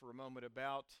moment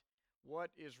about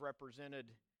what is represented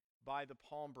by the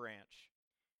palm branch.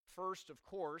 First, of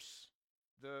course,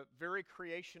 the very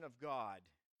creation of God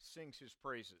sings his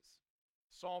praises.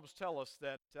 Psalms tell us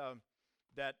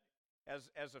that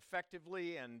as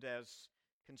effectively and as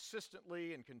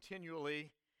consistently and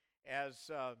continually as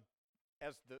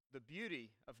the beauty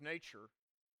of nature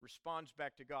responds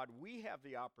back to God, we have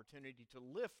the opportunity to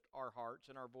lift our hearts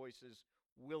and our voices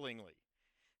willingly.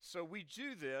 So we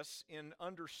do this in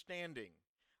understanding.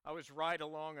 I was right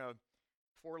along a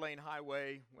 4-lane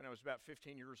highway when I was about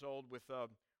 15 years old with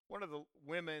one of the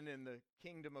women in the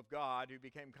kingdom of God who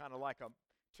became kind of like a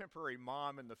temporary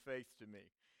mom in the faith to me.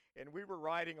 And we were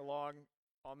riding along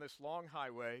on this long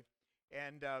highway,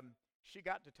 and she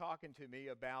got to talking to me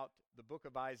about the book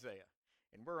of Isaiah.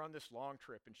 And we're on this long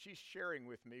trip, and she's sharing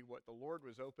with me what the Lord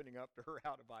was opening up to her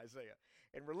out of Isaiah.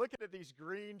 And we're looking at these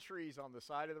green trees on the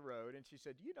side of the road, and she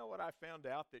said, "You know what I found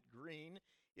out? That green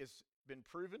has been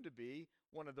proven to be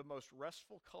one of the most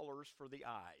restful colors for the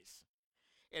eyes."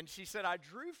 And she said, "I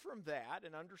drew from that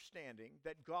an understanding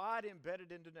that God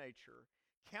embedded into nature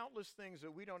countless things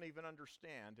that we don't even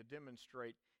understand to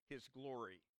demonstrate his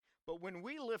glory. But when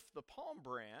we lift the palm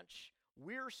branch,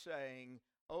 we're saying,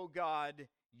 'Oh God,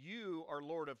 you are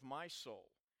Lord of my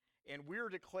soul.' And we're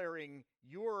declaring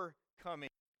your coming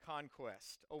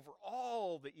conquest over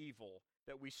all the evil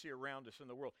that we see around us in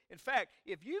the world. In fact,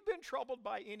 if you've been troubled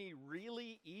by any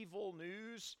really evil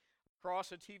news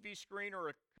across a TV screen or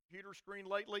a computer screen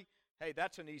lately, hey,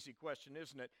 that's an easy question,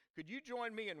 isn't it? Could you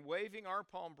join me in waving our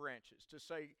palm branches to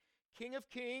say, 'King of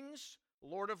Kings,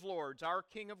 Lord of Lords, our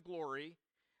King of Glory,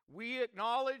 we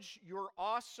acknowledge your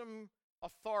awesome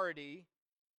authority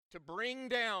to bring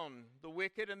down the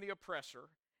wicked and the oppressor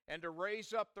and to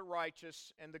raise up the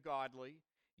righteous and the godly.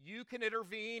 You can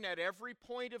intervene at every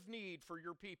point of need for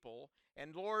your people.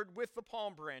 And Lord, with the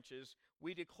palm branches,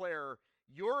 we declare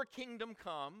your kingdom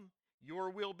come, your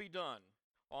will be done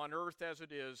on earth as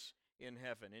it is in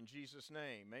heaven.' In Jesus'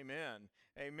 name, amen,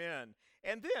 amen.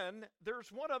 And then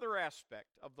there's one other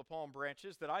aspect of the palm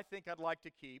branches that I think I'd like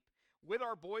to keep with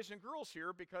our boys and girls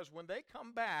here, because when they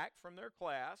come back from their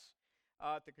class,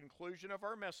 at the conclusion of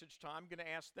our message time, I'm going to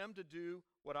ask them to do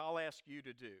what I'll ask you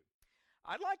to do.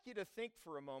 I'd like you to think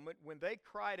for a moment, when they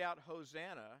cried out,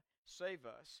 'Hosanna, save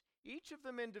us,' each of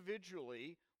them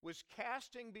individually was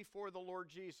casting before the Lord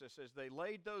Jesus as they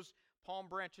laid those palm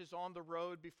branches on the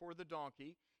road before the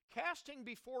donkey, casting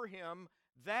before him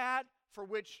that for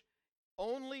which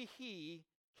only he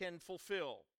can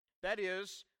fulfill. That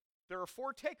is, there are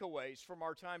 4 takeaways from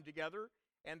our time together,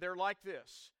 and they're like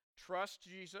this: trust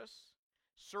Jesus,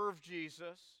 serve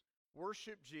Jesus,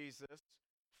 worship Jesus,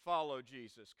 follow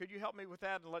Jesus. Could you help me with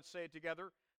that, and let's say it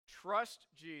together? Trust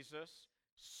Jesus,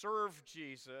 serve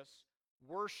Jesus,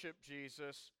 worship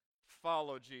Jesus,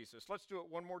 follow Jesus. Let's do it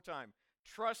one more time.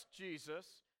 Trust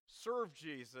Jesus, serve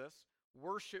Jesus,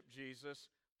 worship Jesus,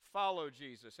 follow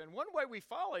Jesus. And one way we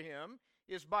follow him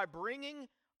is by bringing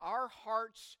our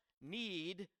heart's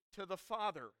need to the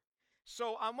Father.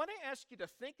 So I want to ask you to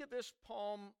think of this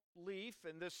palm leaf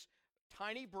and this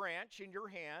tiny branch in your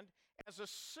hand as a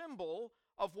symbol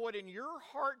of what in your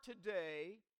heart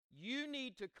today you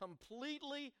need to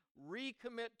completely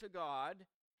recommit to God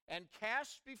and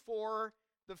cast before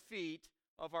the feet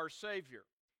of our Savior.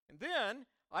 And then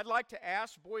I'd like to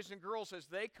ask boys and girls as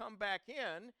they come back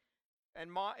in,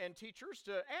 and teachers,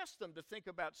 to ask them to think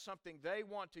about something they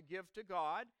want to give to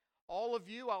God. All of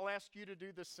you, I'll ask you to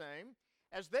do the same.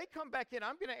 As they come back in,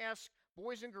 I'm going to ask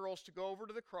boys and girls to go over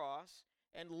to the cross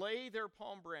and lay their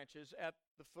palm branches at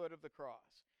the foot of the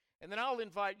cross. And then I'll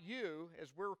invite you,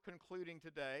 as we're concluding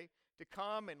today, to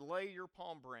come and lay your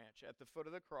palm branch at the foot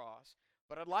of the cross.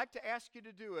 But I'd like to ask you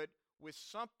to do it with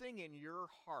something in your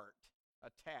heart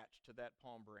attached to that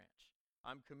palm branch.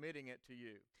 I'm committing it to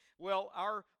you. Well,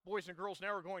 our boys and girls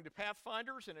now are going to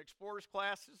Pathfinders and Explorers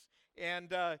classes.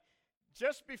 And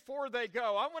just before they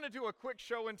go, I want to do a quick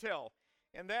show and tell.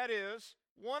 And that is,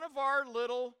 one of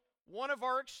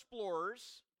our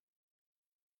explorers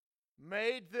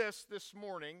made this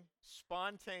morning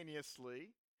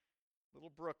spontaneously.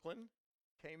 Little Brooklyn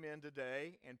came in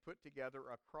today and put together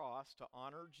a cross to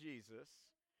honor Jesus.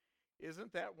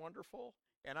 Isn't that wonderful?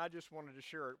 And I just wanted to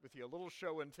share it with you, a little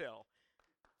show and tell.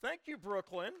 Thank you,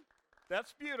 Brooklyn.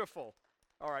 That's beautiful.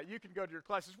 All right, you can go to your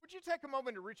classes. Would you take a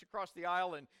moment to reach across the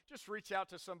aisle and just reach out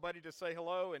to somebody to say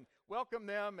hello and welcome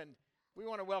them? And we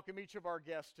want to welcome each of our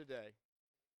guests today.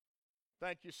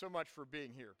 Thank you so much for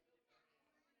being here.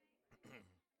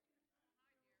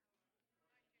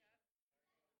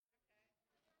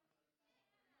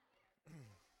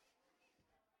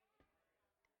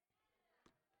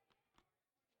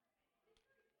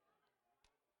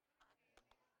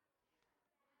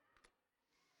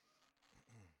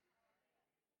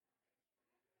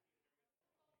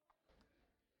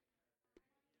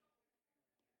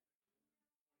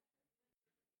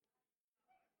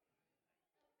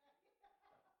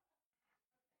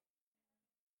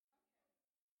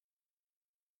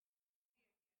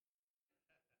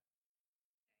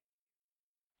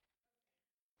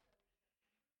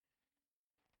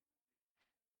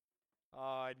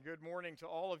 And good morning to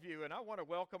all of you. And I want to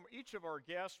welcome each of our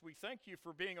guests. We thank you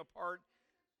for being a part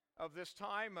of this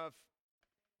time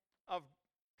of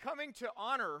coming to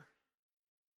honor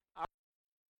our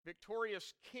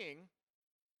victorious King.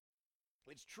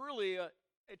 It's truly a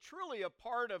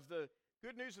part of the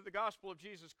good news of the gospel of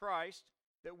Jesus Christ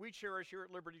that we cherish here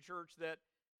at Liberty Church, that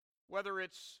whether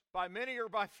it's by many or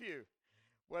by few,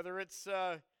 whether it's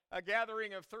a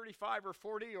gathering of 35 or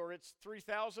 40, or it's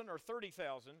 3,000 or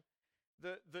 30,000,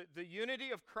 the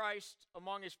unity of Christ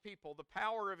among his people, the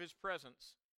power of his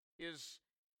presence is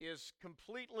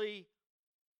completely,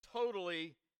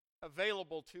 totally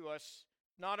available to us,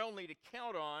 not only to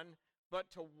count on, but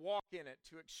to walk in it,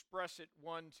 to express it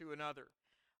one to another.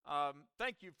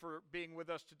 Thank you for being with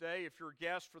us today. If you're a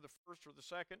guest for the first or the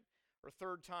second or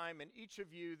third time, and each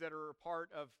of you that are a part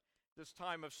of this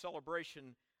time of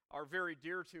celebration are very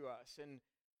dear to us. And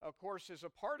of course, as a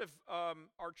part of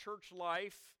our church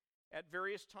life, at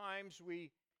various times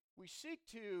we seek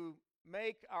to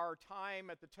make our time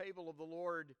at the table of the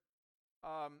Lord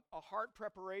a heart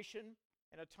preparation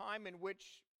and a time in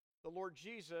which the Lord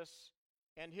Jesus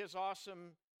and his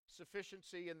awesome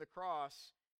sufficiency in the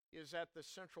cross is at the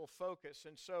central focus.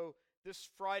 And so this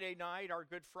Friday night, our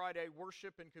Good Friday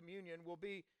worship and communion will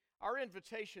be our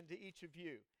invitation to each of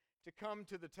you to come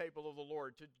to the table of the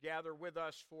Lord, to gather with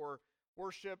us for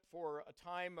worship, for a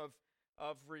time of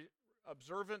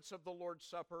observance of the Lord's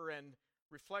Supper and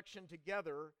reflection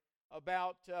together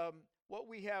about what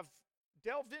we have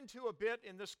delved into a bit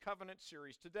in this covenant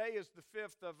series. Today is the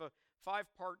fifth of a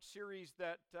five-part series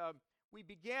that we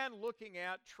began looking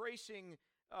at, tracing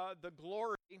the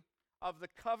glory of the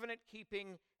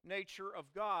covenant-keeping nature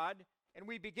of God. And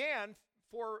we began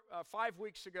 5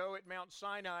 weeks ago at Mount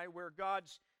Sinai, where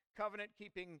God's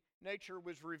covenant-keeping nature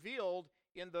was revealed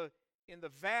in the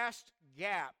vast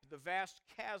gap, the vast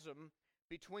chasm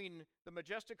between the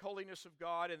majestic holiness of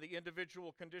God and the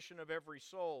individual condition of every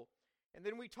soul. And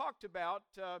then we talked about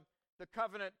that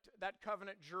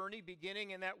covenant journey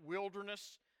beginning in that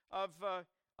wilderness of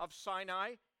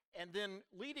Sinai, and then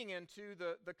leading into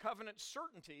the covenant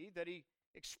certainty that he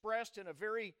expressed in a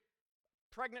very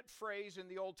pregnant phrase in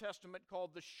the Old Testament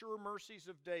called the sure mercies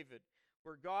of David,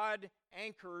 where God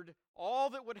anchored all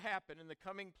that would happen in the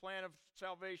coming plan of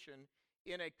salvation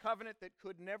in a covenant that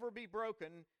could never be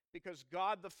broken because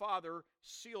God the Father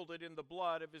sealed it in the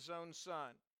blood of his own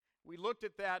Son. We looked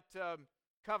at that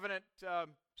covenant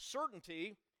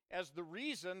certainty as the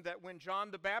reason that when John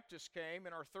the Baptist came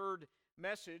in our third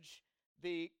message,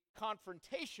 the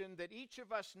confrontation that each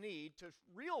of us need to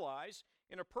realize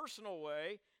in a personal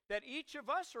way that each of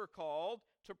us are called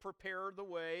to prepare the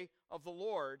way of the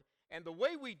Lord. And the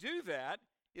way we do that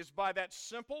is by that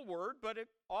simple word, but it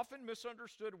often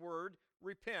misunderstood word,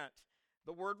 repent.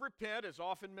 The word repent is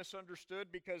often misunderstood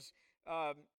because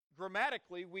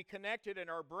grammatically we connect it in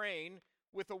our brain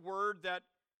with a word that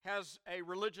has a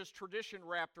religious tradition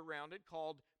wrapped around it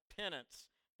called penance.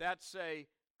 That's a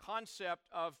concept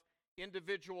of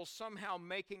individuals somehow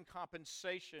making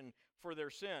compensation for their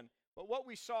sin. But what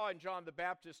we saw in John the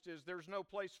Baptist is there's no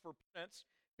place for penance,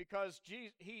 because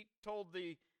he told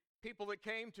the people that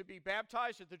came to be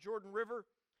baptized at the Jordan River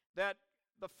that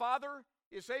the Father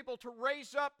is able to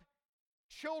raise up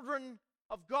children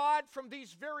of God from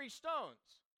these very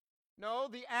stones. No,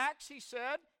 the axe, he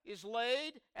said, is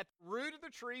laid at the root of the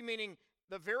tree, meaning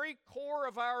the very core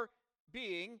of our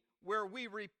being, where we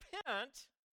repent,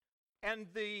 and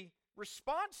the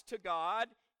response to God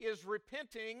is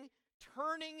repenting,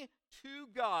 turning to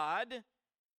God,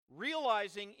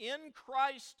 realizing in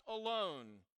Christ alone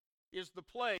is the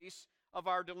place of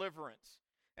our deliverance.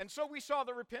 And so we saw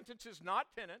that repentance is not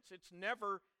penance. It's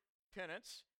never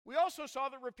penance. We also saw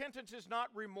that repentance is not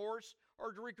remorse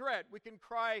or regret. We can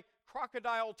cry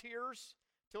crocodile tears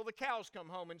till the cows come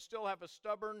home and still have a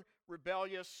stubborn,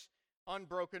 rebellious,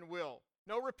 unbroken will.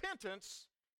 No, repentance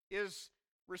is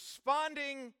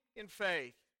responding in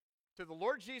faith to the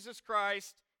Lord Jesus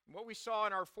Christ. And what we saw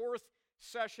in our fourth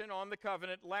session on the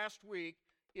covenant last week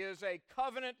is a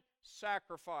covenant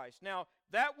sacrifice. Now,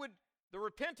 the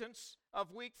repentance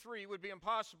of week 3 would be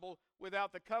impossible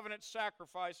without the covenant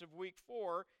sacrifice of week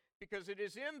 4, because it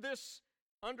is in this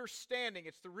understanding,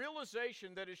 it's the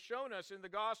realization that is shown us in the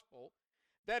gospel,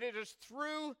 that it is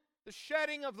through the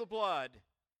shedding of the blood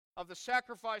of the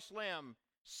sacrificed lamb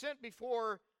sent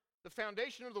before the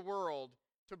foundation of the world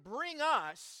to bring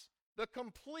us the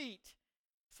complete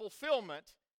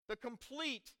fulfillment, the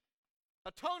complete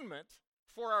atonement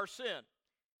for our sin.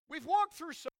 We've walked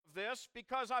through some of this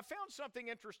because I found something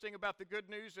interesting about the good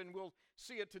news, and we'll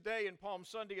see it today in Palm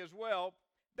Sunday as well.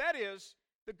 That is,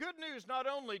 the good news not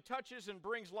only touches and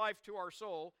brings life to our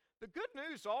soul, the good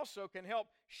news also can help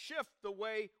shift the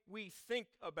way we think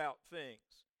about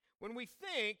things. When we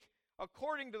think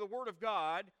according to the Word of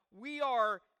God, we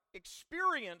are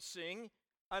experiencing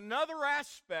another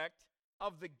aspect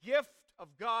of the gift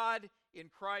of God in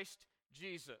Christ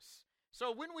Jesus.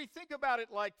 So when we think about it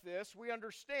like this, we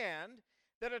understand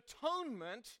that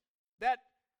atonement, that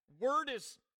word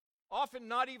is often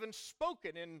not even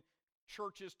spoken in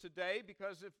churches today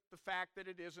because of the fact that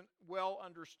it isn't well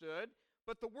understood.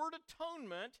 But the word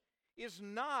atonement is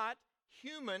not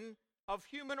of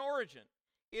human origin.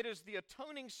 It is the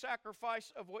atoning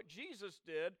sacrifice of what Jesus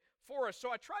did for us.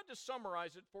 So I tried to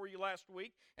summarize it for you last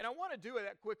week, and I want to do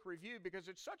that quick review because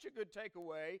it's such a good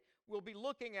takeaway. We'll be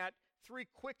looking at 3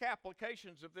 quick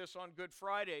applications of this on Good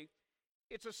Friday.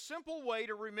 It's a simple way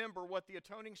to remember what the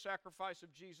atoning sacrifice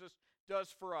of Jesus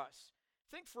does for us.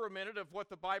 Think for a minute of what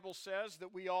the Bible says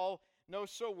that we all know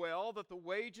so well, that the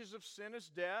wages of sin is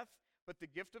death, but the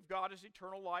gift of God is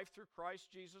eternal life through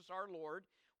Christ Jesus our Lord.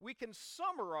 We can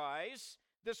summarize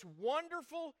this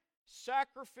wonderful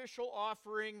sacrificial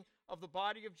offering of the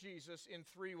body of Jesus in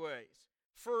 3 ways.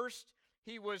 First,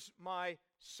 he was my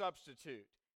substitute.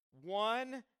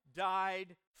 One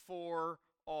died for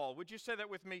all. Would you say that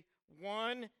with me?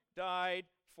 One died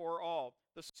for all.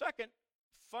 The second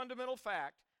fundamental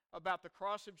fact about the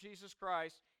cross of Jesus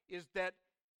Christ is that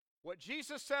what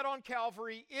Jesus said on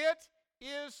Calvary, it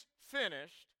is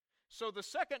finished. So the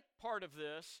second part of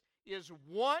this is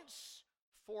once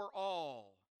for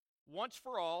all. Once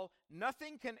for all,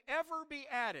 nothing can ever be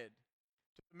added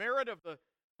to the merit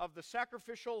of the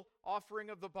sacrificial offering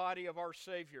of the body of our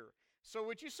Savior. So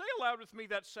would you say aloud with me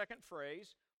that second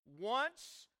phrase,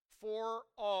 once for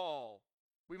all?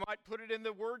 We might put it in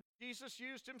the word Jesus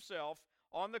used himself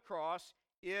on the cross,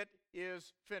 it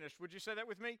is finished. Would you say that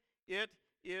with me? It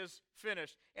is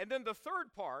finished. And then the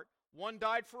third part, one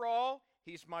died for all,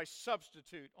 he's my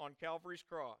substitute on Calvary's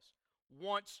cross.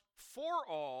 Once for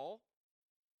all,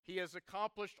 he has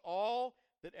accomplished all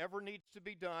that ever needs to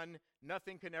be done.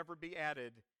 Nothing can ever be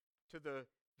added to the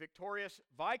victorious,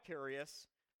 vicarious,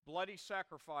 bloody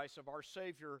sacrifice of our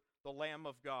Savior, the Lamb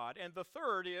of God. And the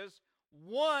third is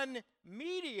one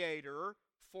mediator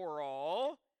for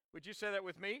all. Would you say that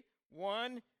with me?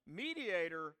 One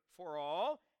mediator for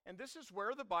all. And this is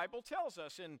where the Bible tells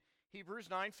us in Hebrews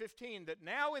 9:15 that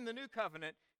now in the new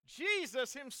covenant,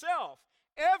 Jesus himself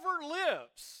ever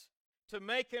lives to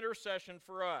make intercession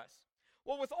for us.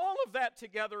 Well, with all of that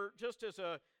together, just as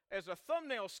a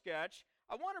thumbnail sketch,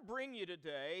 I want to bring you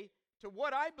today to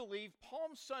what I believe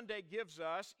Palm Sunday gives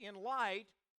us in light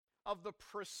of the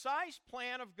precise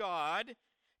plan of God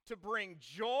to bring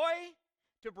joy,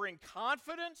 to bring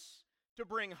confidence, to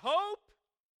bring hope,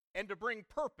 and to bring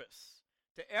purpose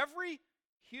to every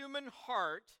human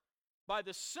heart by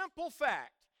the simple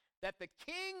fact that the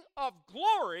King of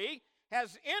glory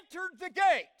has entered the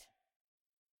gate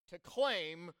to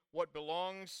claim what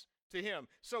belongs to him.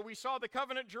 So we saw the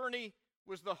covenant journey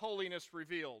was the holiness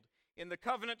revealed. In the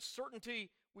covenant certainty,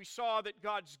 we saw that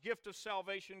God's gift of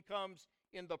salvation comes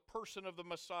in the person of the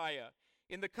Messiah.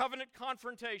 In the covenant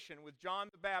confrontation with John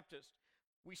the Baptist,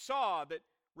 we saw that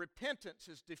repentance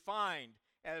is defined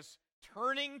as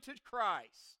turning to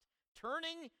Christ,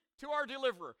 turning to our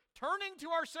deliverer, turning to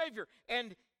our Savior.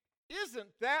 And isn't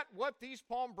that what these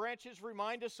palm branches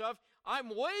remind us of? I'm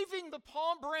waving the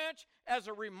palm branch as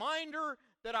a reminder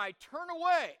that I turn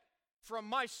away from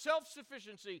my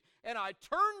self-sufficiency and I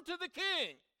turn to the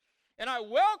King. And I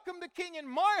welcome the King in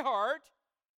my heart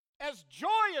as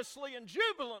joyously and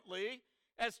jubilantly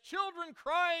as children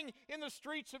crying in the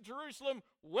streets of Jerusalem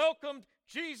welcomed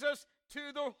Jesus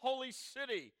to the holy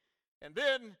city. And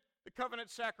then the covenant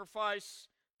sacrifice,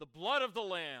 the blood of the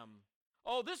Lamb.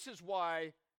 Oh, this is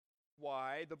why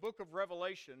the book of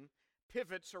Revelation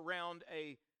pivots around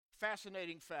a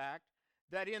fascinating fact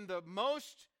that in the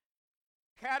most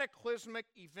cataclysmic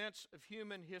events of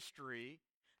human history,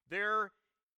 there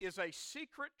is a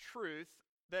secret truth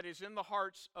that is in the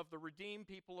hearts of the redeemed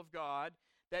people of God,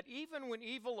 that even when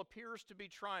evil appears to be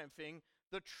triumphing,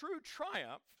 the true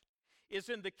triumph is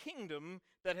in the kingdom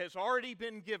that has already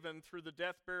been given through the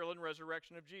death, burial, and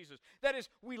resurrection of Jesus. That is,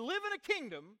 we live in a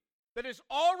kingdom that is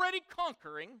already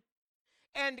conquering,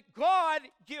 and God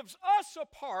gives us a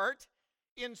part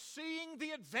in seeing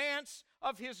the advance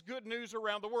of his good news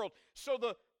around the world. So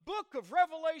the book of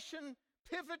Revelation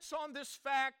pivots on this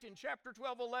fact in chapter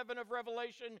 12:11 of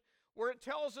Revelation, where it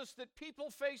tells us that people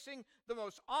facing the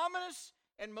most ominous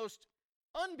and most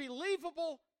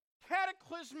unbelievable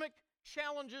cataclysmic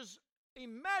challenges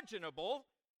imaginable,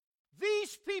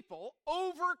 these people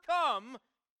overcome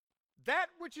that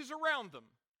which is around them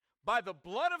by the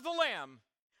blood of the Lamb,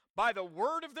 by the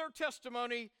word of their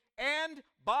testimony, and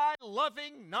by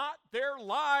loving not their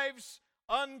lives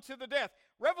unto the death.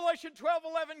 Revelation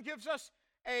 12:11 gives us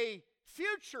a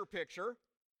future picture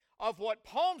of what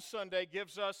Palm Sunday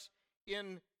gives us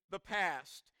in the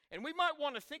past. And we might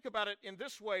want to think about it in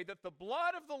this way, that the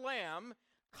blood of the Lamb,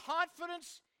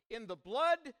 confidence in the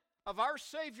blood of our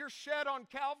Savior shed on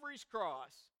Calvary's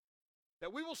cross,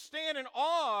 that we will stand in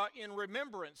awe in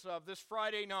remembrance of this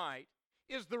Friday night,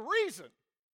 is the reason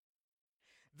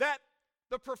that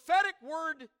the prophetic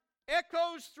word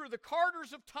echoes through the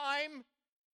corridors of time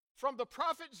from the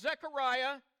prophet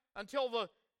Zechariah until the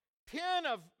pen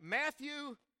of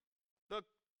Matthew, the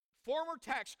former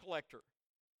tax collector,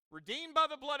 redeemed by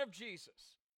the blood of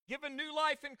Jesus, given new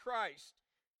life in Christ,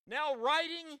 now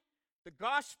writing the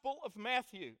Gospel of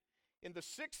Matthew in the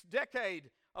 6th decade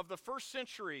of the 1st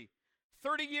century,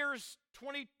 30 years,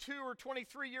 22 or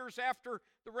 23 years after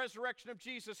the resurrection of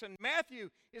Jesus. And Matthew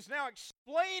is now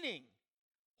explaining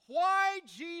why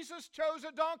Jesus chose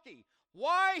a donkey,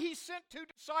 why he sent 2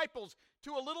 disciples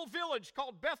to a little village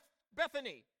called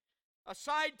Bethany,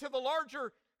 aside to the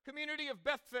larger community of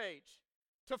Bethphage,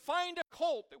 to find a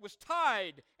colt that was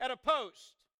tied at a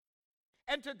post,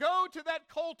 and to go to that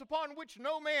colt upon which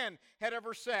no man had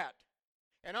ever sat,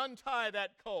 and untie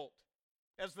that colt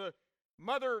as the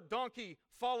mother donkey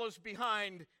follows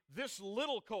behind. This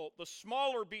little colt, the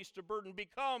smaller beast of burden,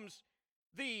 becomes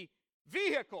the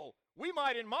vehicle. We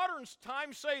might in modern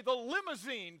times say the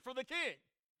limousine for the king.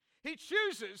 He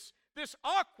chooses this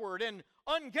awkward and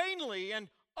ungainly and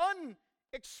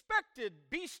unexpected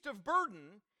beast of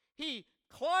burden. He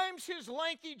climbs his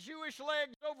lanky Jewish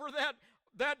legs over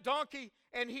that donkey,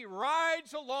 and he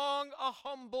rides along a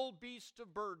humble beast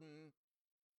of burden,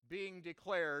 being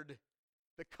declared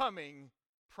the coming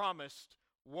promised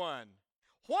one.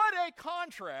 What a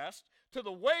contrast to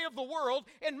the way of the world.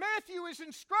 And Matthew is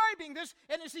inscribing this,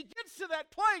 and as he gets to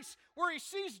that place where he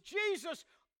sees Jesus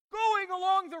going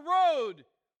along the road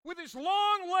with his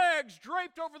long legs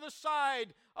draped over the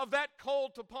side of that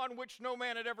colt upon which no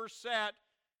man had ever sat,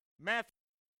 Matthew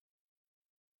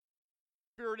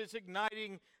Spirit is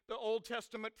igniting the Old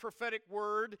Testament prophetic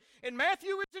word. And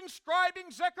Matthew is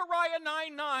inscribing Zechariah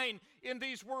 9:9 in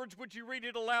these words. Would you read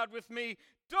it aloud with me?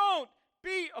 Don't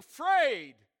be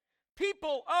afraid,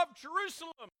 people of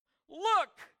Jerusalem.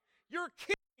 Look, your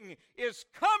king is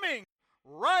coming,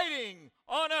 riding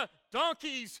on a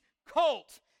donkey's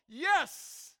colt.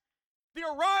 Yes, the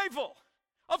arrival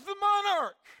of the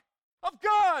monarch of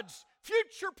God's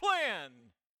future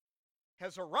plan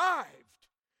has arrived.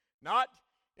 Not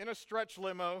in a stretch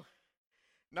limo,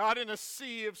 not in a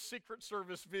sea of Secret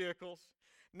Service vehicles,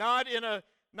 not in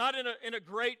a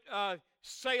great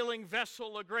sailing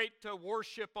vessel, a great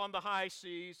warship on the high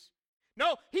seas.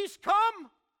 No, he's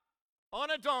come on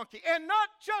a donkey, and not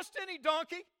just any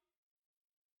donkey,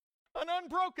 an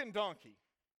unbroken donkey.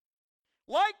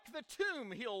 Like the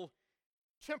tomb he'll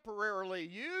temporarily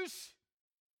use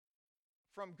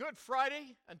from Good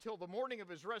Friday until the morning of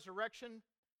his resurrection,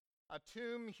 a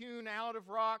tomb hewn out of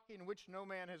rock in which no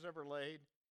man has ever laid.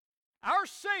 Our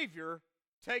Savior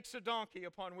takes a donkey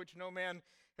upon which no man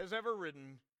has ever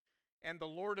ridden, and the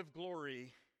Lord of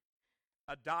glory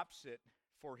adopts it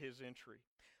for his entry.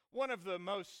 One of the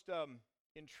most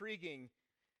intriguing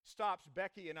stops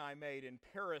Becky and I made in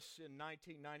Paris in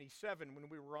 1997 when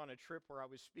we were on a trip where I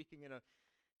was speaking in a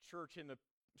church in the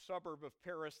suburb of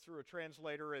Paris through a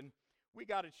translator, and we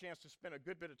got a chance to spend a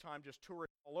good bit of time just touring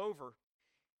all over.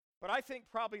 But I think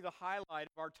probably the highlight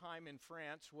of our time in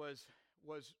France was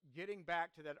getting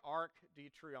back to that Arc de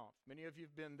Triomphe. Many of you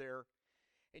have been there,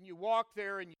 and you walk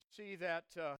there and you see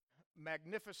that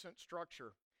magnificent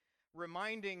structure,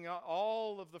 reminding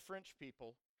all of the French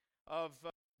people of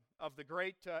the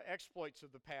great exploits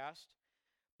of the past.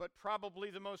 But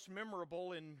probably the most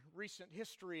memorable in recent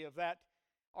history of that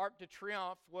Arc de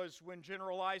Triomphe was when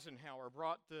General Eisenhower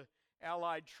brought the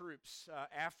Allied troops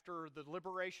after the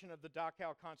liberation of the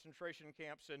Dachau concentration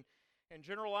camps, and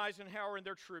General Eisenhower and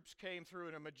their troops came through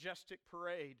in a majestic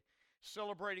parade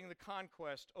celebrating the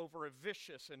conquest over a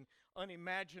vicious and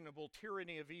unimaginable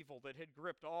tyranny of evil that had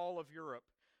gripped all of Europe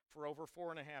for over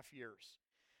 4.5 years.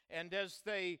 And as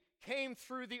they came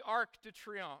through the Arc de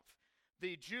Triomphe,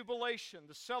 the jubilation,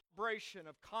 the celebration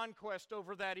of conquest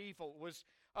over that evil was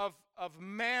of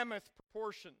mammoth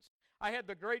proportions. I had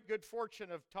the great good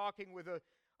fortune of talking with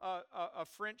a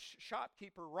French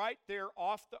shopkeeper right there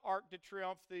off the Arc de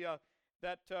Triomphe,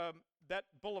 that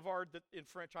boulevard that in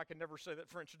French, I can never say that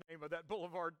French name of that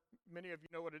boulevard. Many of you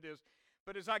know what it is.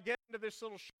 But as I get into this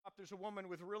little shop, there's a woman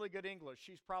with really good English.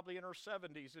 She's probably in her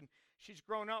 70s, and she's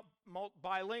grown up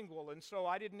bilingual, and so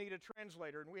I didn't need a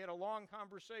translator, and we had a long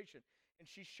conversation. And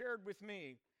she shared with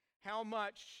me how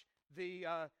much the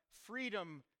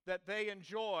freedom that they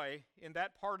enjoy in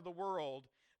that part of the world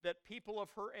that people of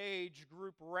her age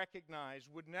group recognize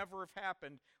would never have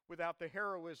happened without the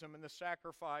heroism and the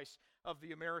sacrifice of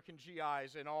the American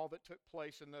GIs and all that took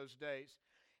place in those days.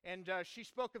 And she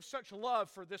spoke of such love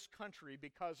for this country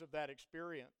because of that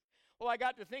experience. Well, I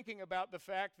got to thinking about the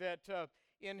fact that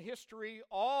in history,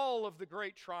 all of the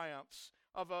great triumphs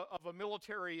of a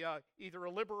military, either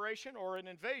a liberation or an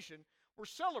invasion, were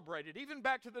celebrated, even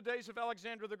back to the days of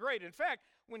Alexander the Great. In fact,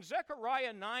 when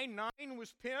Zechariah 9:9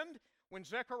 was penned, when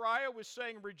Zechariah was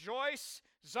saying, "Rejoice,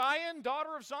 Zion,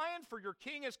 daughter of Zion, for your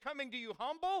king is coming to you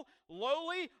humble,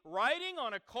 lowly, riding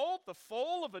on a colt, the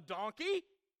foal of a donkey,"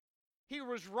 he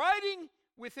was writing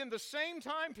within the same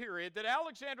time period that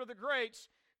Alexander the Great's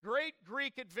great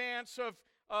Greek advance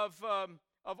of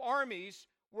armies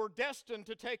were destined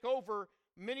to take over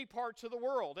many parts of the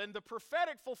world. And the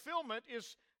prophetic fulfillment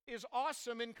is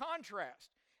awesome in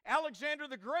contrast. Alexander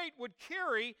the Great would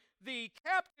carry the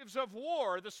captives of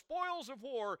war, the spoils of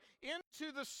war,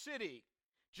 into the city,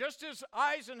 just as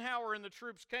Eisenhower and the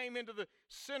troops came into the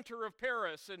center of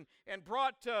Paris and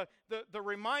brought the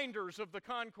reminders of the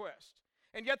conquest.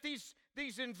 And yet these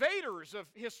invaders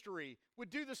of history would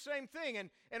do the same thing.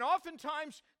 And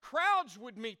oftentimes crowds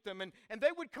would meet them, and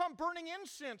they would come burning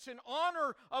incense in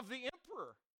honor of the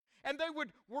emperor. And they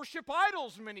would worship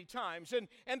idols many times,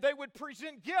 and they would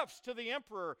present gifts to the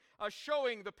emperor,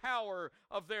 showing the power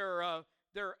of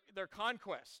their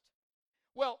conquest.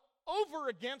 Well, over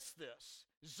against this,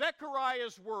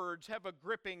 Zechariah's words have a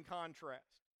gripping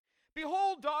contrast.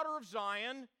 "Behold, daughter of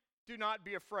Zion, do not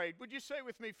be afraid." Would you say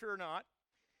with me, "Fear not"?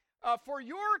 "For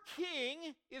your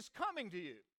king is coming to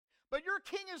you." But your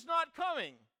king is not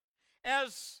coming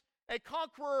as a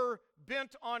conqueror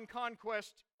bent on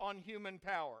conquest on human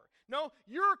power. No,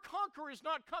 your conqueror is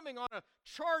not coming on a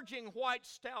charging white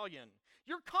stallion.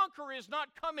 Your conqueror is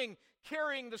not coming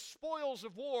carrying the spoils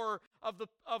of war of the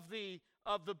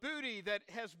booty that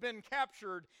has been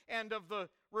captured and of the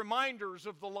reminders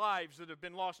of the lives that have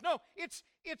been lost. No, it's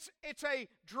a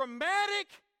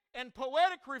dramatic and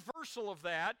poetic reversal of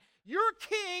that. Your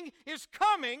king is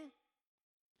coming,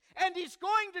 and he's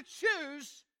going to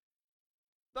choose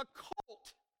the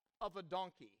colt of a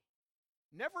donkey,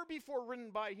 never before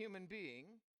ridden by a human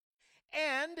being,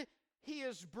 and he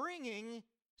is bringing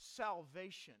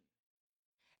salvation.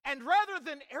 And rather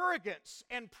than arrogance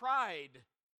and pride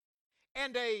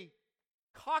and a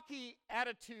cocky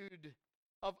attitude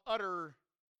of utter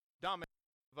dominance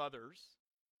of others,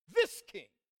 this king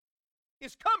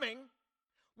is coming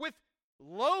with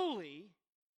lowly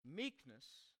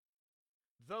meekness,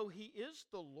 though he is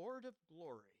the Lord of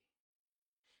glory.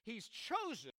 He's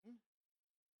chosen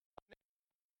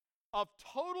of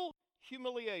total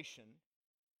humiliation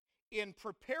in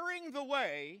preparing the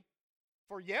way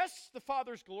for, yes, the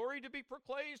Father's glory to be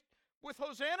proclaimed with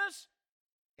hosannas,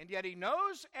 and yet he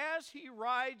knows as he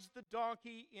rides the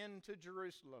donkey into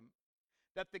Jerusalem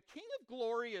that the King of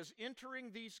glory is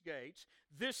entering these gates.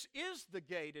 This is the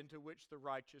gate into which the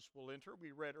righteous will enter,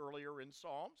 we read earlier in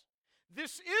Psalms.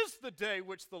 This is the day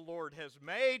which the Lord has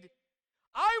made.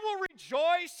 I will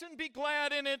rejoice and be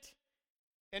glad in it.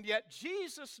 And yet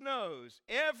Jesus knows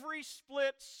every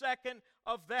split second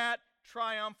of that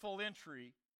triumphal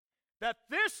entry that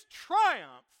this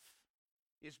triumph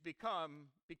is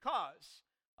become because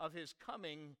of his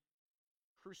coming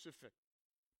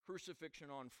crucifixion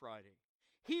on Friday.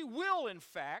 He will, in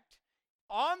fact,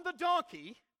 on the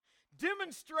donkey,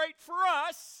 demonstrate for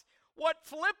us what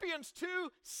Philippians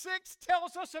 2:6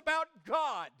 tells us about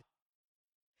God.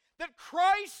 That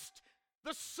Christ,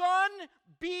 the Son,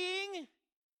 being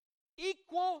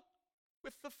equal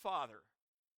with the Father,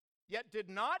 yet did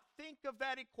not think of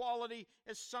that equality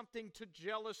as something to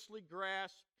jealously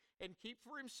grasp and keep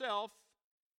for himself,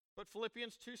 but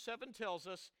Philippians 2:7 tells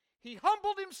us, he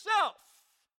humbled himself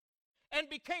and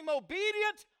became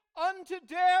obedient unto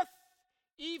death,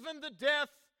 even the death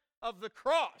of the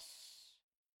cross.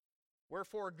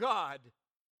 Wherefore God,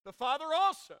 the Father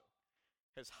also,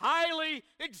 has highly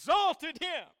exalted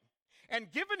him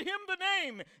and given him the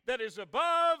name that is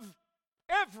above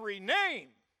every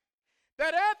name,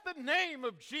 that at the name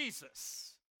of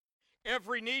Jesus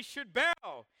every knee should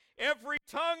bow, every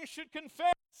tongue should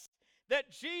confess that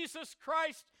Jesus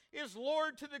Christ is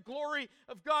Lord, to the glory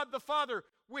of God the Father.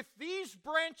 With these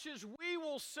branches we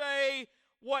will say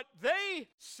what they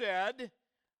said,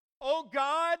 O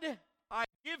God, I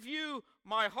give you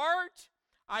my heart,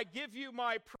 I give you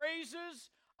my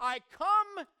praises, I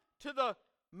come to the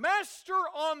master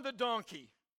on the donkey,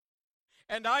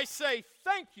 and I say,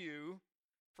 thank you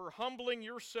for humbling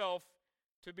yourself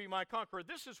to be my conqueror.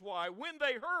 This is why when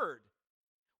they heard,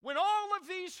 when all of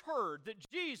these heard that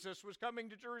Jesus was coming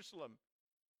to Jerusalem,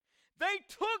 they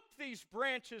took these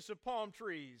branches of palm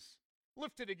trees,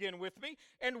 lift it again with me,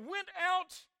 and went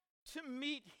out to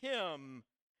meet him.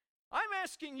 I'm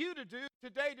asking you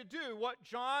today to do what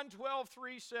John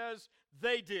 12:3 says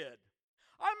they did.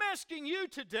 I'm asking you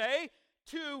today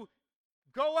to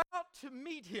go out to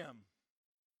meet him.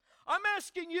 I'm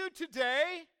asking you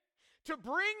today to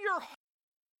bring your heart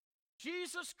to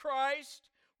Jesus Christ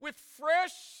with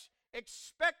fresh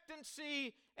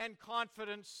expectancy and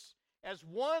confidence as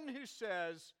one who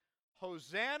says,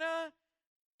 Hosanna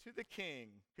to the King.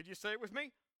 Could you say it with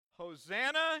me?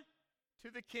 Hosanna to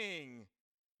the King.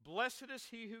 Blessed is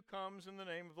he who comes in the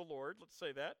name of the Lord. Let's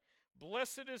say that.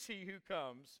 Blessed is he who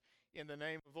comes in the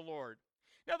name of the Lord.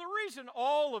 Now, the reason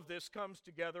all of this comes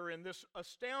together in this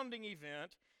astounding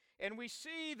event, and we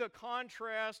see the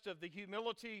contrast of the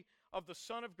humility of the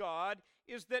Son of God,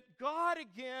 is that God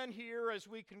again here, as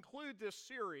we conclude this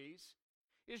series,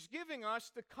 is giving us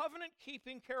the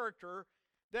covenant-keeping character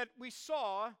that we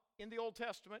saw in the Old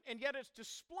Testament, and yet it's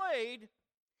displayed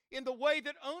in the way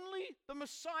that only the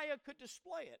Messiah could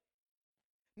display it.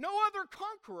 No other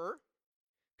conqueror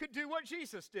could do what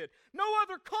Jesus did. No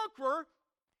other conqueror,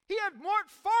 he had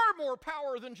far more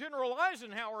power than General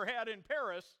Eisenhower had in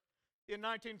Paris in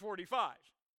 1945.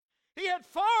 He had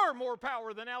far more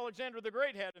power than Alexander the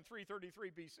Great had in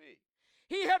 333 BC.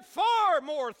 He had far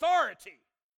more authority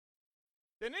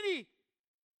than any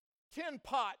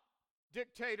tin-pot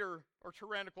dictator or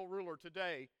tyrannical ruler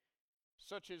today,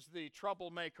 such as the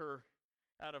troublemaker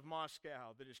out of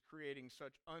Moscow that is creating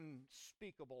such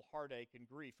unspeakable heartache and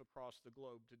grief across the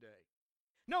globe today.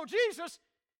 No, Jesus,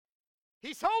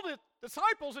 he told his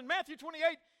disciples in Matthew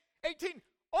 28:18,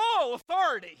 all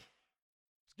authority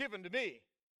is given to me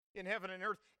in heaven and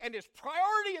earth. And his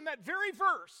priority in that very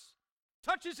verse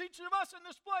touches each of us in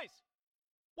this place.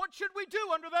 What should we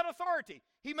do under that authority?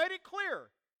 He made it clear.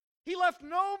 He left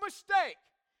no mistake.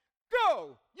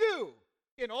 Go, you,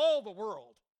 in all the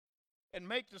world, and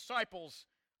make disciples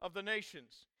of the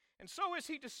nations. And so as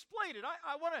he displayed it,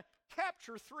 I want to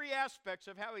capture three aspects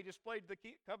of how he displayed the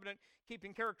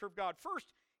covenant-keeping character of God.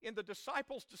 First, in the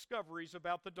disciples' discoveries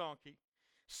about the donkey.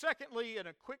 Secondly, in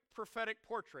a quick prophetic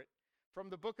portrait from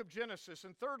the book of Genesis.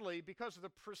 And thirdly, because of the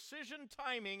precision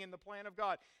timing in the plan of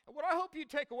God. And what I hope you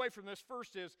take away from this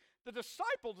first is the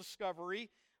disciple discovery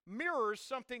mirrors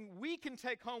something we can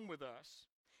take home with us.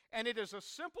 And it is a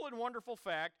simple and wonderful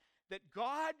fact that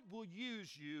God will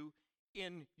use you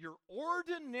in your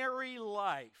ordinary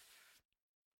life,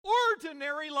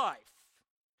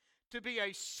 to be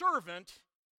a servant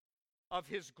of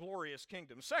his glorious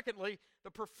kingdom. Secondly,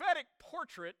 the prophetic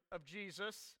portrait of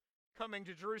Jesus coming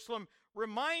to Jerusalem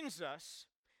reminds us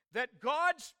that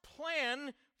God's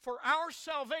plan for our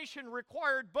salvation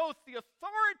required both the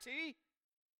authority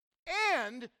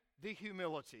and the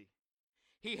humility.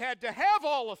 He had to have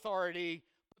all authority,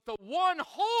 but the one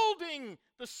holding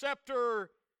the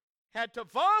scepter had to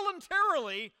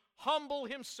voluntarily humble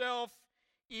himself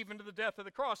even to the death of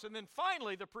the cross. And then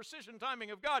finally, the precision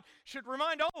timing of God should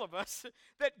remind all of us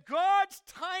that God's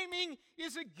timing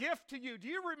is a gift to you. Do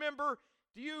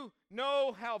you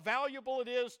know how valuable it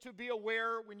is to be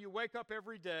aware when you wake up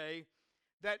every day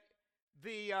that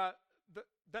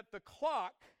the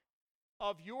clock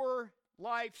of your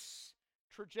life's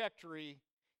trajectory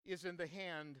is in the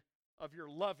hand of your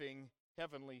loving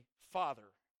Heavenly Father?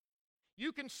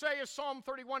 You can say, as Psalm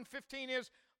 31:15 is,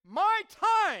 my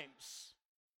times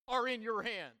are in your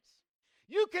hands.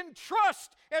 You can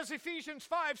trust, as Ephesians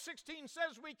 5:16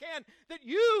 says we can, that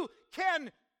you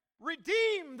can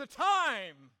redeem the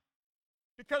time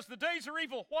because the days are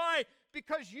evil. Why?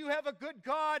 Because you have a good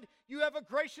God, you have a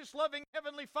gracious, loving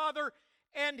Heavenly Father,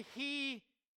 and He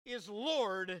is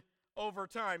Lord over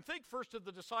time. Think first of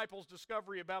the disciples'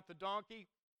 discovery about the donkey.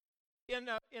 In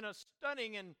a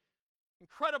stunning and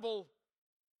incredible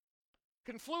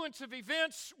confluence of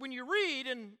events, when you read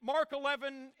in Mark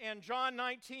 11 and John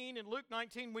 19 and Luke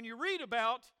 19, when you read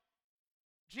about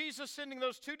Jesus sending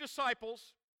those two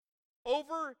disciples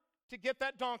over to get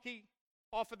that donkey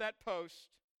off of that post,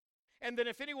 and then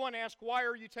if anyone asks, why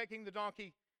are you taking the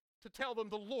donkey? To tell them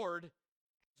the Lord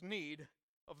has need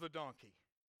of the donkey.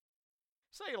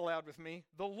 Say it aloud with me.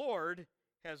 The Lord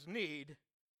has need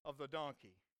of the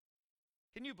donkey.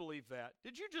 Can you believe that?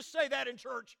 Did you just say that in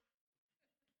church?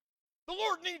 The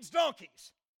Lord needs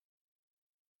donkeys.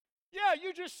 Yeah,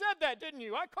 you just said that, didn't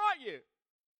you? I caught you.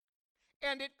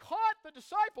 And it caught the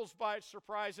disciples by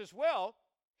surprise as well.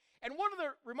 And one of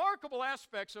the remarkable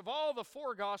aspects of all the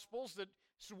four Gospels, that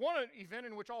it's one event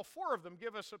in which all four of them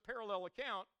give us a parallel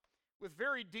account with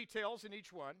varied details in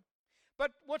each one.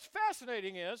 But what's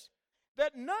fascinating is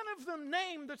that none of them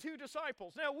name the two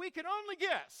disciples. Now, we can only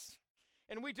guess,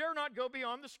 and we dare not go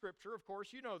beyond the Scripture, of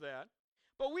course, you know that.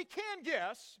 But we can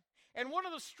guess, and one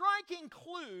of the striking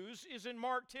clues is in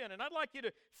Mark 10. And I'd like you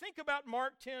to think about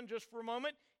Mark 10 just for a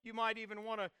moment. You might even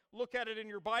want to look at it in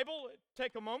your Bible.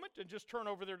 Take a moment and just turn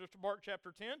over there to Mark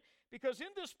chapter 10, because in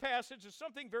this passage is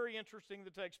something very interesting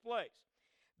that takes place.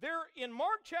 There, in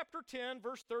Mark chapter 10,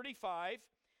 verse 35,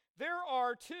 there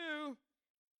are two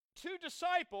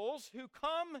disciples who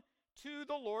come to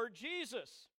the Lord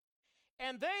Jesus.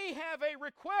 And they have a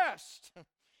request.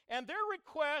 And their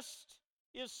request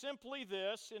is simply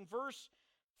this. In verse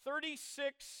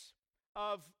 36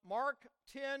 of Mark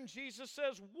 10, Jesus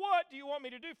says, "What do you want me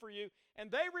to do for you?" And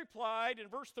they replied in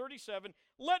verse 37,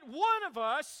 "Let one of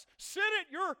us sit at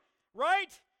your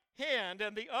right hand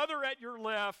and the other at your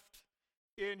left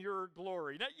in your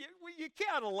glory." Now, you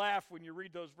gotta laugh when you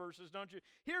read those verses, don't you?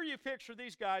 Here you picture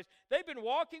these guys. They've been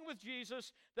walking with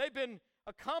Jesus. They've been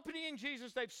accompanying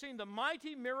Jesus. They've seen the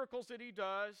mighty miracles that he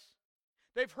does.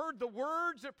 They've heard the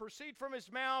words that proceed from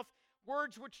his mouth,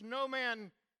 words which no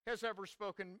man has ever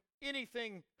spoken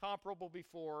anything comparable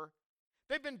before.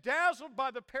 They've been dazzled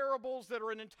by the parables that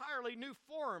are an entirely new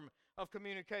form of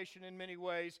communication in many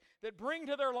ways, that bring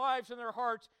to their lives and their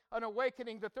hearts an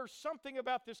awakening that there's something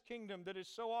about this kingdom that is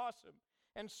so awesome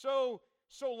and so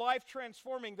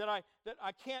life-transforming that I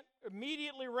can't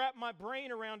immediately wrap my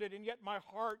brain around it, and yet my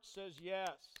heart says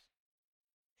yes.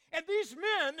 And these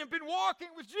men have been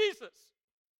walking with Jesus,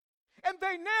 and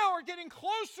they now are getting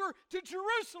closer to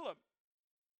Jerusalem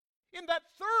in that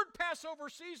third Passover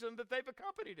season that they've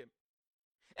accompanied him.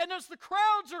 And as the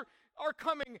crowds are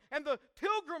coming and the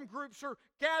pilgrim groups are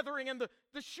gathering and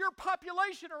the sheer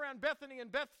population around Bethany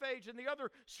and Bethphage and the other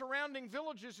surrounding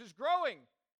villages is growing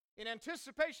in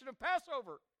anticipation of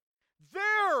Passover,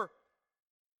 their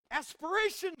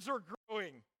aspirations are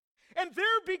growing. And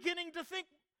they're beginning to think,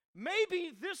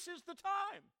 maybe this is the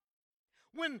time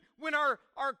when our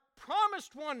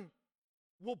promised one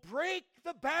will break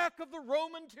the back of the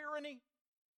Roman tyranny.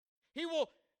 He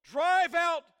will drive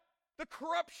out the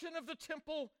corruption of the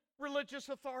temple religious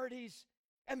authorities,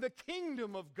 and the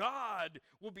kingdom of God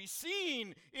will be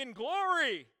seen in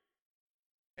glory.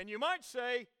 And you might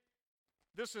say,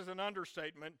 this is an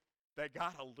understatement, they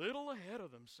got a little ahead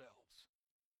of themselves,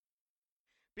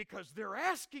 because they're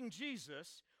asking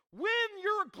Jesus, when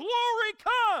your glory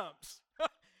comes.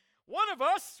 One of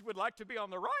us would like to be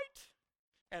on the right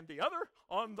and the other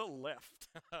on the left.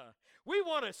 We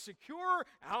want to secure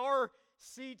our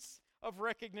seats of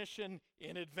recognition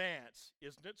in advance.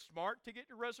 Isn't it smart to get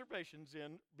your reservations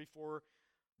in before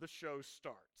the show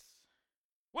starts?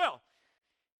 Well,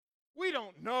 we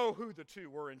don't know who the two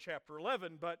were in chapter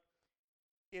 11, but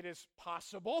it is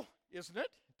possible, isn't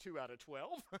it? 2 out of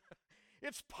 12.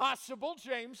 It's possible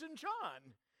James and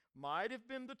John might have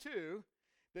been the two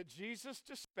that Jesus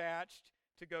dispatched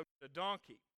to go get a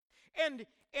donkey. And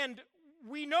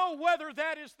we know whether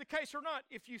that is the case or not.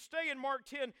 If you stay in Mark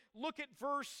 10, look at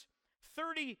verse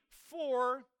 43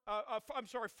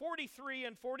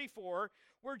 and 44,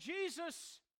 where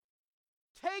Jesus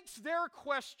takes their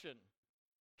question,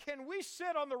 can we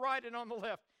sit on the right and on the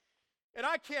left? And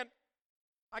I can't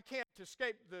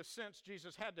escape the sense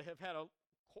Jesus had to have had a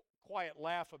quiet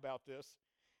laugh about this.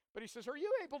 But he says, are you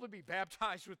able to be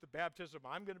baptized with the baptism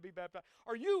I'm going to be baptized?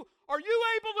 Are you able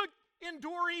to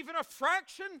endure even a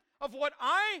fraction of what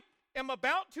I am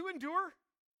about to endure?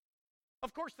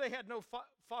 Of course, they had no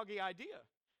foggy idea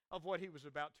of what he was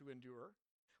about to endure,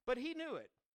 but he knew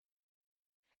it.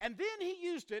 And then he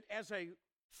used it as a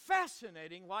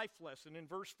fascinating life lesson in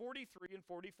verse 43 and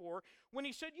 44 when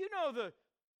he said, you know,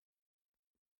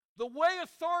 the way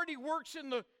authority works in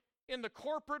the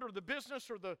corporate or the business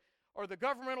or the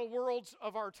governmental worlds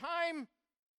of our time,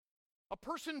 a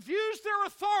person views their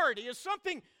authority as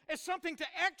something to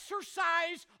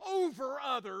exercise over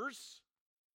others,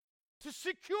 to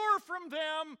secure from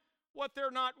them what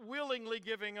they're not willingly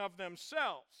giving of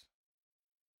themselves.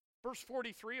 Verse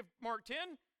 43 of Mark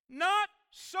 10, not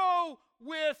so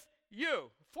with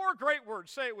you. 4 great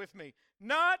words, say it with me.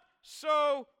 Not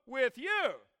so with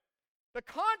you. The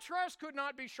contrast could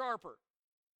not be sharper.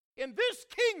 In this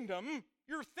kingdom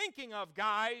you're thinking of,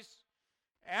 guys,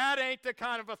 that ain't the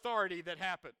kind of authority that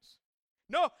happens.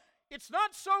 No, it's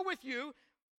not so with you,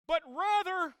 but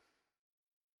rather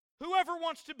whoever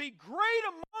wants to be great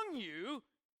among you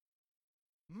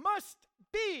must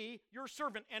be your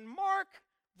servant. And mark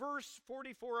verse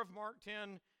 44 of Mark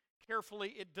 10 carefully,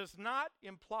 it does not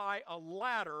imply a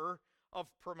ladder of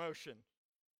promotion.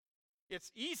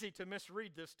 It's easy to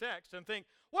misread this text and think,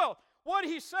 well, what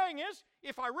he's saying is,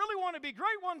 if I really want to be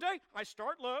great one day, I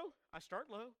start low,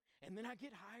 and then I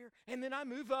get higher, and then I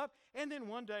move up, and then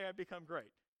one day I become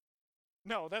great.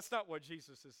 No, that's not what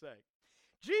Jesus is saying.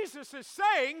 Jesus is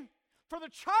saying, for the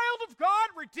child of God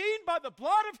redeemed by the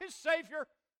blood of his Savior,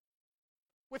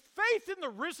 with faith in the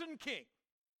risen King,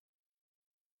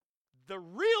 the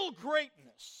real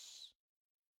greatness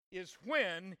is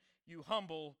when you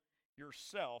humble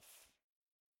yourself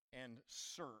and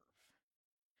serve.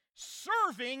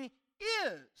 Serving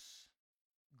is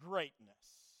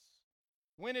greatness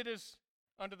when it is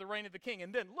under the reign of the King.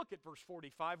 And then look at verse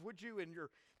 45, would you, in your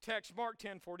text, Mark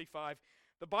 10:45.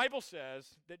 The Bible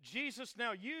says that Jesus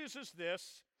now uses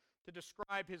this to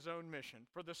describe his own mission.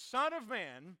 For the Son of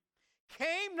Man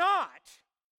came not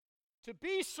to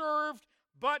be served,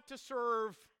 but to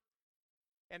serve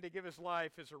and to give his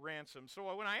life as a ransom.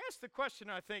 So when I ask the question,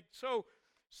 I think,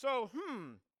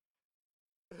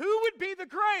 who would be the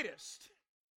greatest?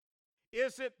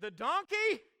 Is it the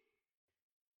donkey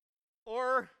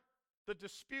or the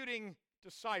disputing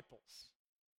disciples?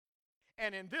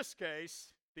 And in this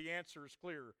case, the answer is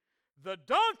clear. The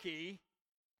donkey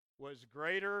was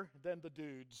greater than the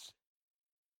dudes.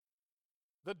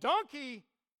 The donkey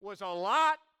was a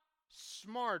lot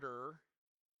smarter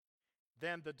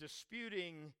than the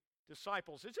disputing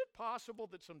disciples. Is it possible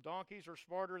that some donkeys are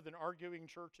smarter than arguing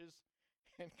churches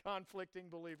and conflicting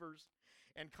believers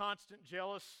and constant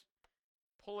jealous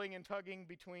pulling and tugging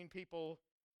between people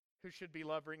who should be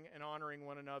loving and honoring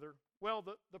one another? Well,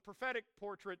 the prophetic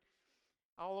portrait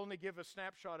I'll only give a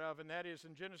snapshot of, and that is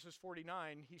in Genesis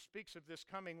 49, he speaks of this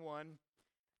coming one,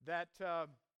 that the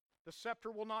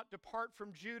scepter will not depart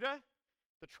from Judah,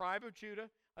 the tribe of Judah,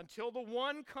 until the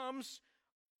one comes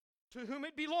to whom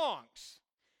it belongs.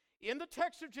 In the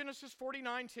text of Genesis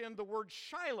 49:10, the word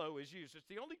Shiloh is used. It's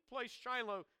the only place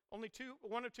Shiloh, one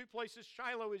of two places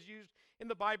Shiloh is used in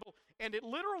the Bible. And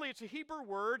it's a Hebrew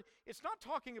word. It's not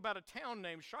talking about a town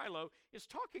named Shiloh. It's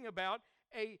talking about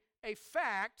a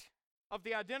fact of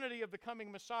the identity of the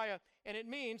coming Messiah, and it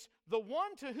means the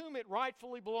one to whom it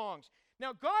rightfully belongs.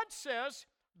 Now, God says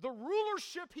the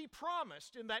rulership he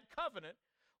promised in that covenant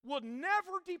will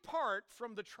never depart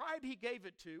from the tribe he gave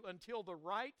it to until the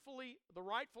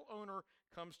rightful owner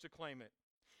comes to claim it.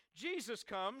 Jesus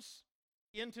comes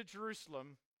into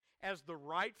Jerusalem as the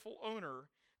rightful owner,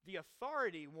 the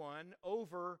authority one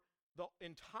over the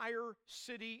entire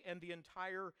city and the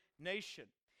entire nation.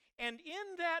 And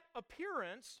in that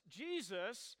appearance,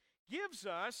 Jesus gives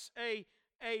us a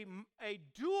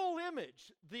dual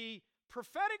image. The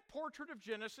prophetic portrait of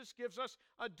Genesis gives us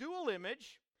a dual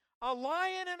image, a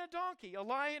lion and a donkey, a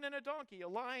lion and a donkey, a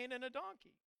lion and a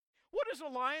donkey. What does a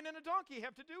lion and a donkey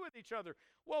have to do with each other?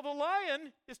 Well, the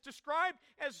lion is described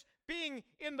as being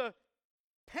in the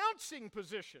pouncing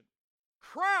position,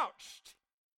 crouched,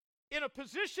 in a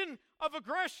position of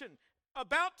aggression,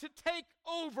 about to take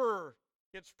over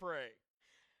its prey.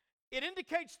 It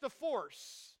indicates the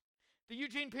force. The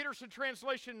Eugene Peterson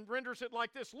translation renders it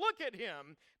like this: look at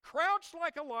him, crouched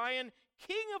like a lion,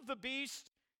 king of the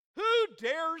beast. Who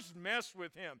dares mess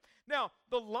with him? Now,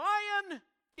 the lion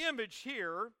image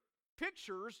here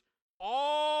pictures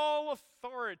all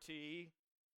authority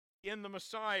in the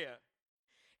Messiah.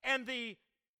 And the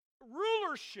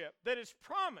rulership that is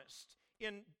promised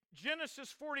in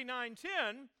Genesis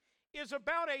 49:10 is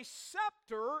about a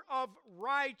scepter of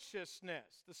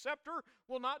righteousness. The scepter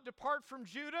will not depart from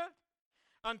Judah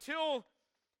until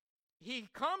he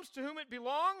comes to whom it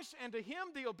belongs, and to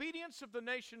him the obedience of the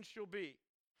nations shall be.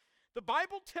 The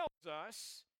Bible tells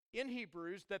us in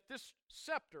Hebrews that this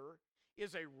scepter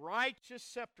is a righteous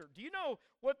scepter. Do you know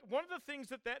what one of the things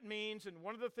that means, and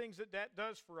one of the things that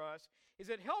does for us, is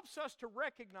it helps us to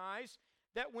recognize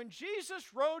that when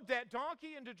Jesus rode that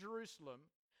donkey into Jerusalem,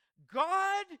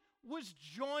 God was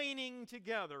joining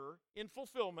together in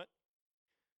fulfillment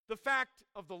the fact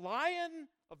of the Lion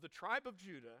of the tribe of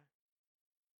Judah,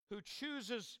 who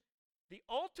chooses the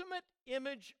ultimate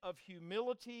image of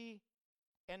humility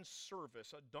and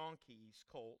service, a donkey's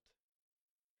colt,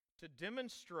 to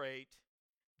demonstrate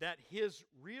that his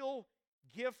real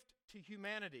gift to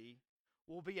humanity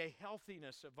will be a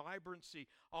healthiness, a vibrancy,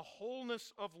 a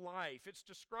wholeness of life. It's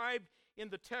described in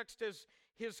the text as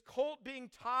his colt being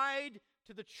tied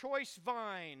to the choice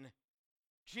vine.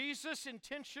 Jesus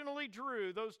intentionally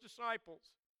drew those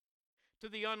disciples to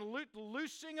the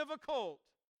unloosing of a colt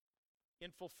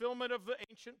in fulfillment of the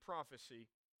ancient prophecy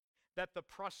that the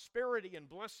prosperity and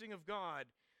blessing of God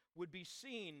would be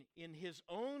seen in his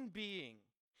own being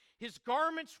his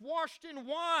garments washed in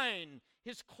wine,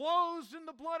 his clothes in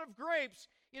the blood of grapes,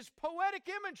 is poetic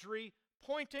imagery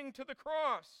pointing to the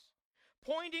cross,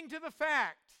 pointing to the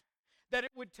fact that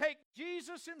it would take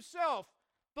Jesus himself,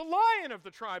 the Lion of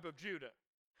the tribe of Judah,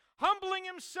 humbling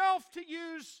himself to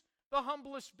use the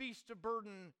humblest beast of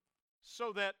burden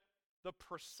so that the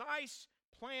precise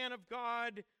plan of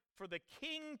God for the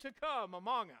King to come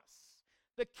among us,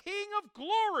 the King of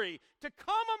glory to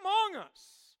come among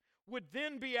us, would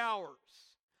then be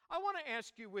ours. I want to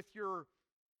ask you, with your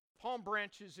palm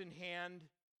branches in hand,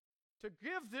 to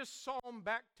give this psalm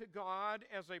back to God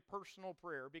as a personal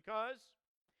prayer, because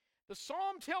the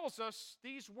psalm tells us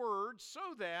these words so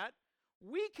that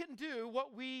we can do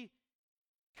what we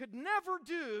could never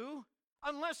do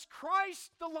unless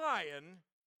Christ the Lion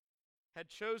had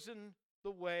chosen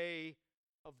the way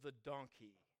of the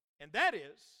donkey. And that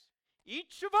is,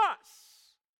 each of us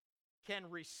can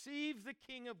receive the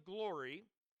King of glory,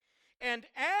 and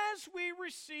as we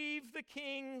receive the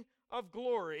King of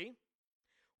glory,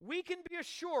 we can be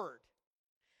assured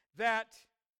that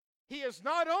he is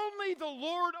not only the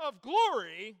Lord of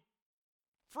glory,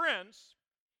 friends,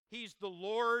 he's the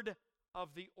Lord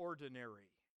of the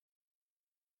ordinary.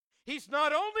 He's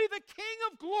not only the King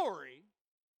of glory,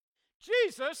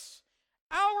 Jesus,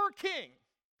 our King,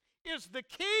 is the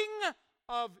King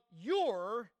of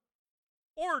your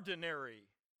ordinary.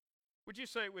 Would you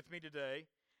say it with me today?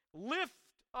 Lift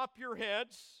up your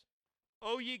heads,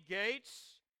 O ye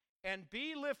gates, and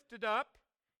be lifted up,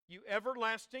 you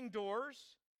everlasting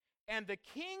doors, and the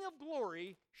King of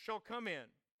glory shall come in.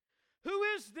 Who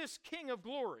is this King of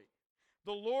glory?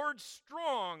 The Lord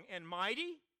strong and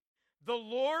mighty, the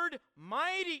Lord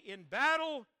mighty in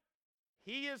battle.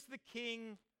 He is the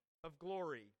King of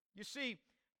glory. You see,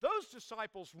 those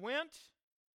disciples went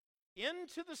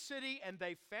into the city and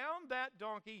they found that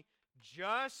donkey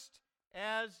just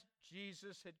as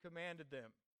Jesus had commanded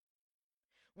them.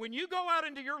 When you go out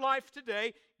into your life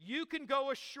today, you can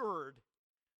go assured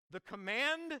the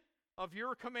command of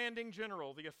your commanding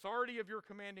general, the authority of your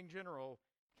commanding general,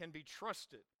 can be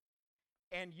trusted.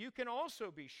 And you can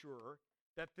also be sure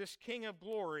that this King of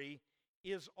glory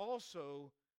is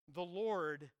also the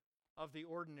Lord of the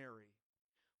ordinary.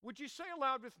 Would you say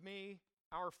aloud with me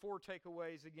our 4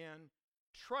 takeaways again?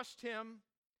 Trust him,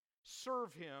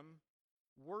 serve him,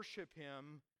 worship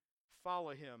him,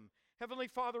 follow him. Heavenly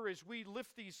Father, as we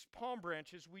lift these palm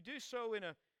branches, we do so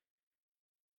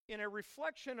in a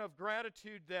reflection of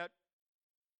gratitude that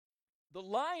the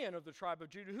Lion of the tribe of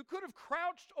Judah, who could have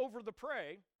crouched over the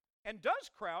prey, and does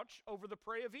crouch over the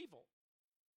prey of evil,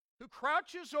 who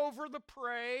crouches over the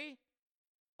prey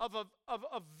of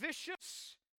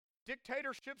vicious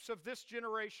dictatorships of this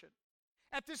generation.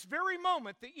 At this very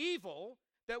moment, the evil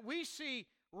that we see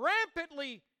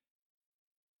rampantly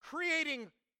creating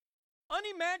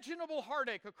unimaginable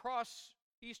heartache across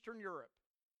Eastern Europe,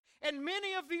 and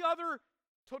many of the other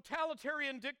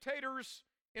totalitarian dictators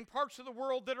in parts of the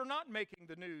world that are not making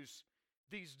the news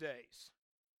these days.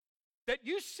 That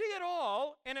you see it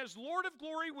all, and as Lord of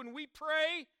glory, when we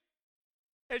pray,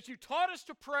 as you taught us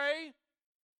to pray,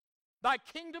 thy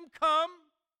kingdom come,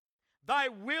 thy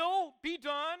will be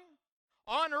done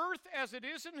on earth as it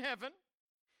is in heaven,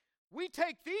 we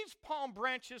take these palm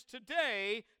branches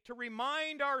today to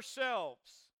remind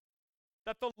ourselves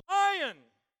that the Lion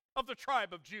of the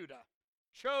tribe of Judah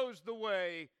chose the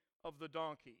way of the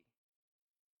donkey.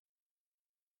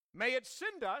 May it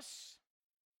send us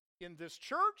in this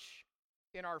church,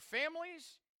 in our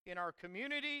families, in our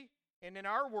community, and in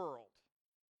our world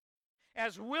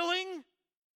as willing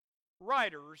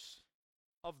riders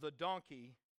of the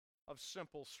donkey of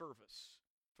simple service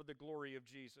for the glory of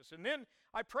Jesus. And then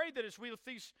I pray that as we lift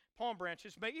these palm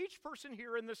branches, may each person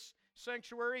here in this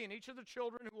sanctuary and each of the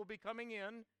children who will be coming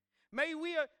in, may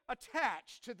we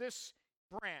attach to this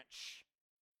branch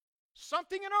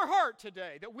something in our heart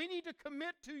today that we need to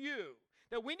commit to you,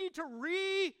 that we need to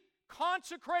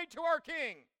reconsecrate to our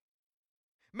King.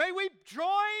 May we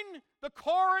join the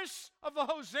chorus of the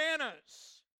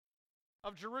hosannas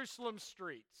of Jerusalem's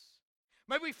streets.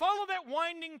 May we follow that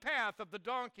winding path of the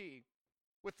donkey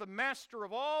with the master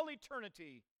of all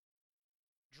eternity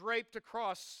draped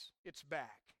across its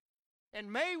back.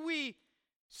 And may we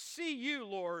see you,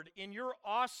 Lord, in your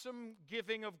awesome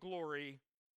giving of glory.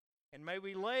 And may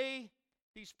we lay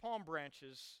these palm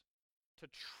branches to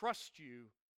trust you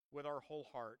with our whole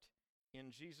heart.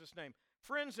 In Jesus' name.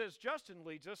 Friends, as Justin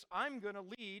leads us, I'm going to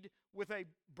lead with a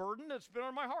burden that's been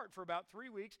on my heart for about 3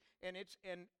 weeks, and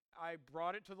I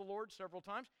brought it to the Lord several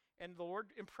times, and the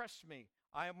Lord impressed me.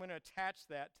 I am going to attach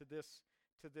that to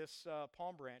this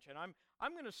palm branch, and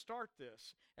I'm going to start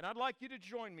this, and I'd like you to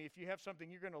join me if you have something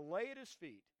you're going to lay at His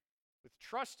feet with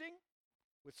trusting,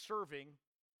 with serving,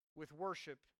 with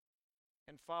worship,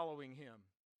 and following Him.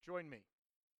 Join me.